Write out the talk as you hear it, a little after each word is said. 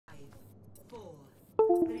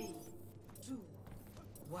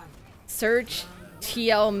Search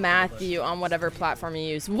TL Matthew on whatever platform you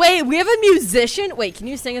use. Wait, we have a musician? Wait, can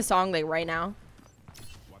you sing a song like right now?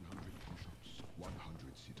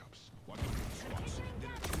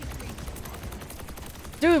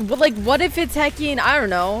 Dude, but like, what if it's hecking, I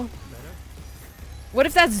don't know. What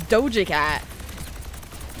if that's Doja Cat?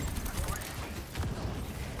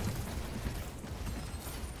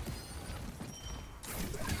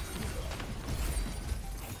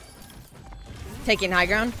 Taking high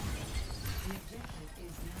ground.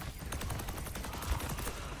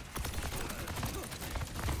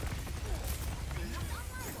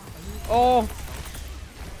 Oh.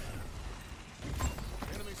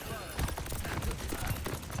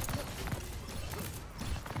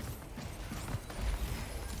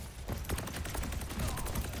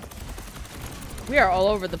 We are all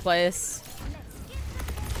over the place.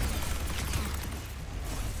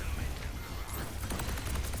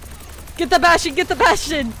 Get the Bastion! Get the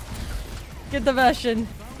Bastion! Get the Bastion.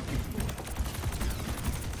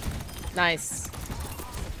 Nice.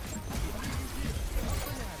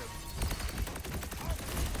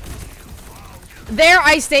 There,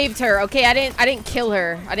 I saved her. Okay, I didn't kill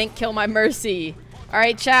her. I didn't kill my Mercy. All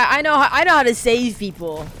right, chat. I know how to save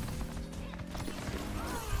people.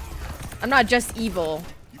 I'm not just evil.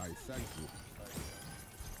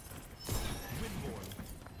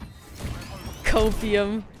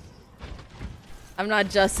 Copium. I'm not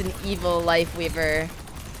just an evil Lifeweaver.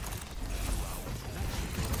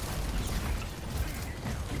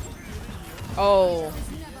 Oh.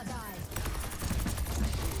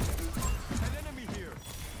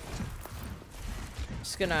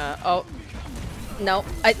 Just gonna. Oh. No.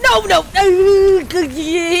 No.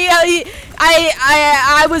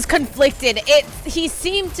 I was conflicted. He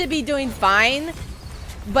seemed to be doing fine,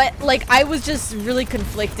 but like I was just really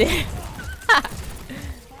conflicted.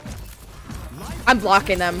 I'm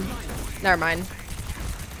blocking them. Never mind.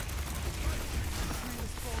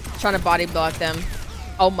 Trying to body block them.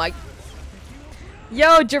 Oh my.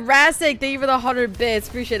 Yo, Jurassic, thank you for the 100 bits.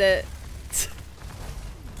 Appreciate it.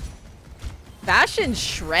 Bastion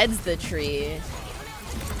shreds the tree.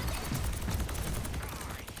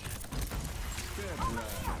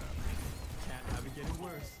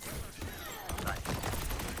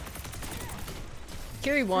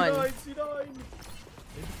 Carry one. C9.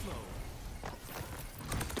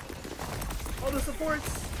 All the supports.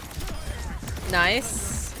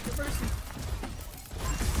 Nice.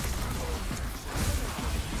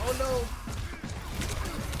 Oh no.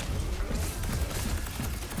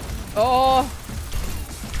 Oh.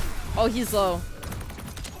 Oh, he's low.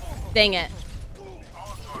 Dang it.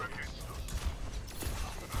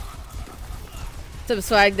 Some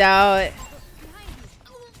swagged out.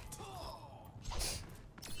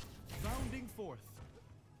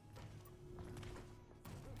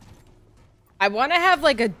 I want to have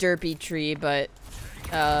like a derpy tree, but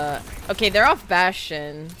okay, they're off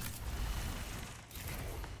Bastion.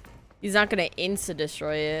 He's not gonna insta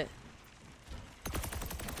destroy it.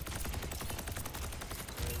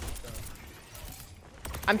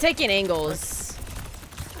 I'm taking angles.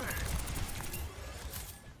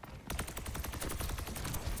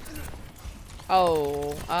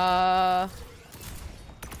 Oh,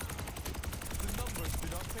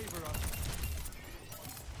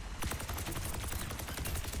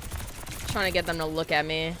 trying to get them to look at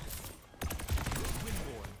me.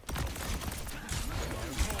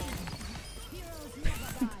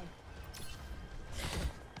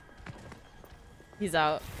 He's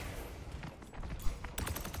out.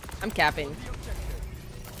 I'm capping.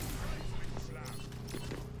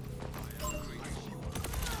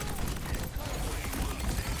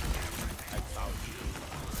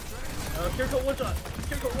 Kiriko one shot.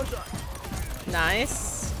 Kiriko one shot.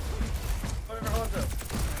 Nice.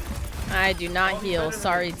 I do not heal.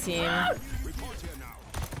 Sorry, team.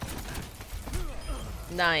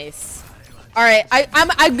 Nice. All right,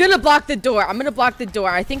 I'm gonna block the door. I'm gonna block the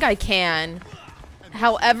door. I think I can.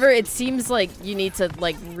 However, it seems like you need to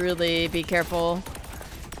like really be careful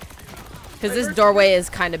because this doorway is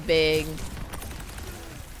kind of big.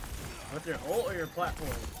 With your ult or your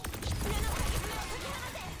platform?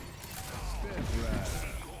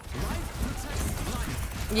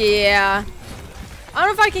 Yeah. I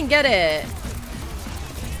don't know if I can get it.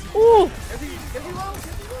 Ooh.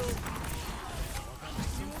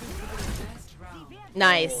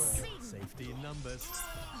 Nice.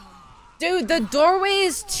 Dude, the doorway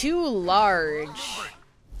is too large.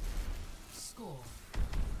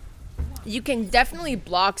 You can definitely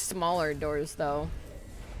block smaller doors, though.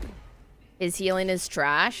 His healing is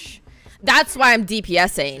trash. That's why I'm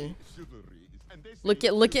DPSing. Look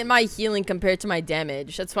at my healing compared to my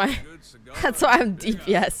damage. That's why I'm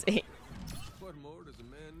DPSing.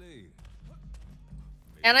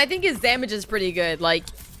 And I think his damage is pretty good. Like,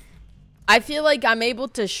 I feel like I'm able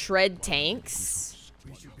to shred tanks.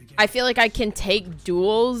 I feel like I can take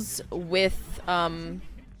duels with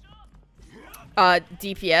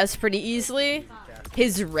DPS pretty easily.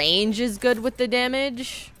 His range is good with the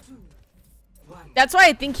damage. That's why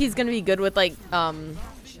I think he's gonna be good with like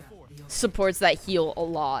supports that heal a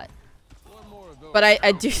lot. But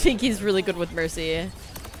I do think he's really good with Mercy.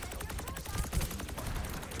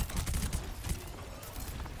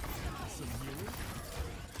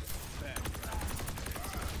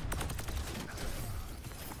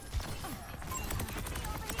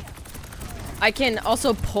 I can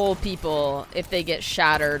also pull people if they get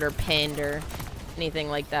shattered or pinned or anything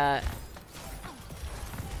like that.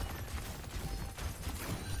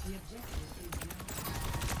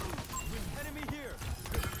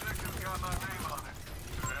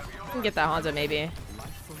 I can get that Hanzo maybe.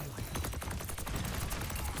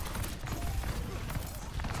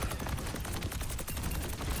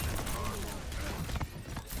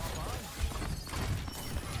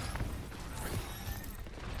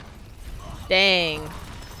 Dang.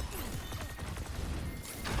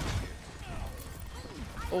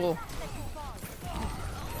 Oh.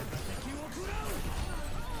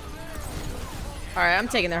 Alright, I'm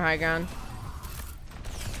taking their high ground.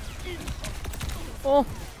 Oh.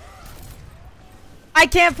 I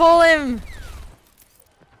can't pull him!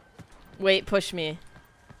 Wait, push me.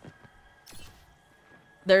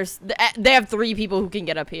 They have 3 people who can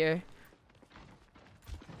get up here.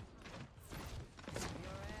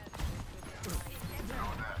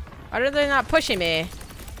 Why are they not pushing me?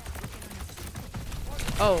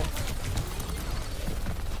 Oh.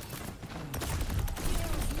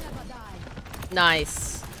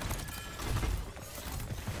 Nice.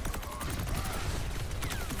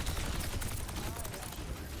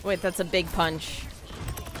 Wait, that's a big punch.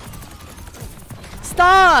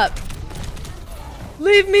 Stop!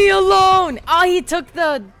 Leave me alone! Oh, he took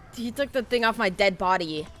the thing off my dead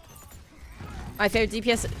body. My favorite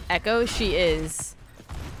DPS Echo, she is.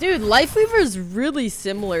 Dude, Lifeweaver is really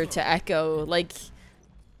similar to Echo. Like,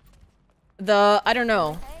 I don't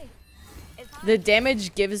know. The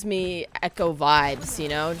damage gives me Echo vibes, you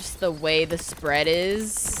know? Just the way the spread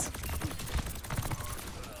is.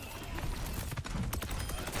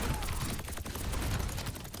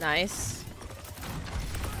 Nice.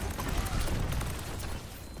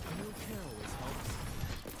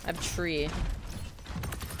 I have tree.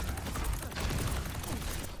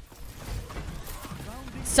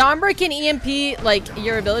 Sombra can EMP, like,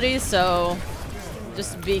 your abilities, so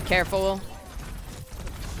just be careful.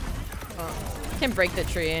 Oh, can break the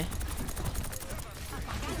tree.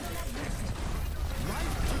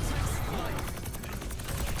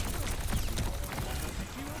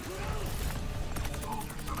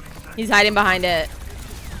 He's hiding behind it.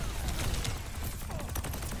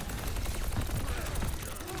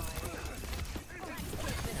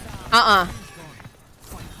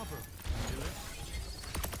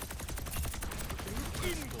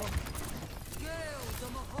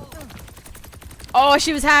 Oh,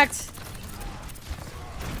 she was hacked.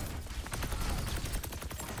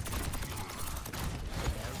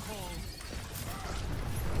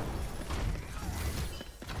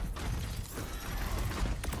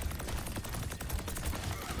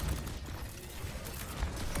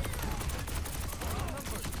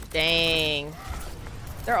 Dang.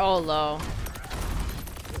 They're all low.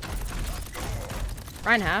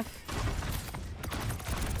 Ryan half.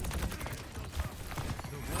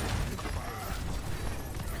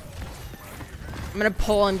 I'm gonna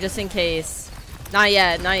pull him just in case. Not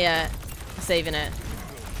yet, not yet. Saving it.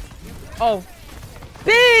 Oh.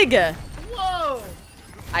 Big! Whoa!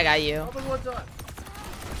 I got you.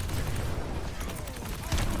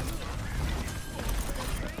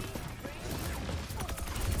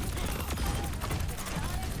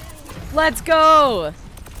 Let's go!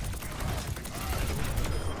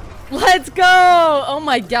 Let's go! Oh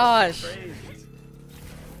my gosh.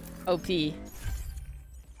 OP.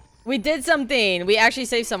 We did something. We actually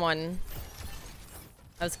saved someone.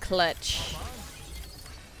 That was clutch.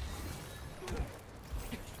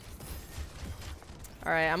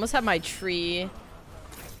 Alright, I almost have my tree.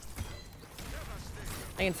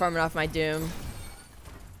 I can farm it off my doom.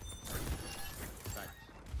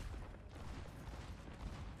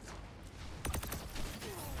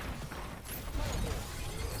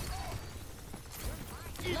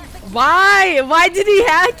 Why? Why did he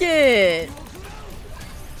hack it?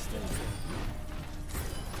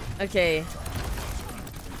 Okay.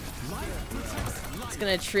 It's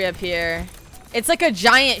gonna tree up here. It's like a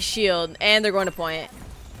giant shield, and they're going to point.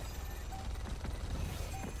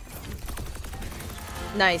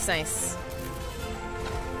 Nice, nice.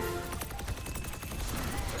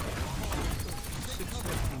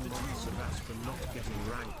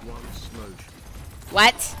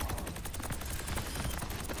 What?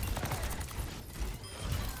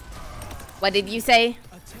 What did you say?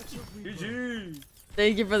 GG.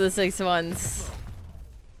 Thank you for the 6 months.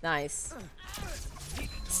 Nice.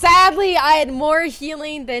 Sadly, I had more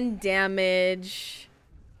healing than damage.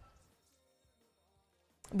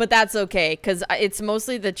 But that's okay, because it's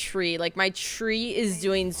mostly the tree. Like, my tree is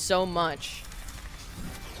doing so much.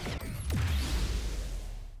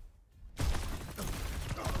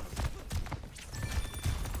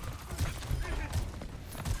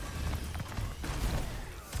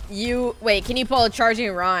 Wait, can you pull a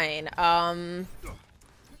charging Rhine?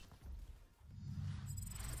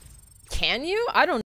 Can you? I don't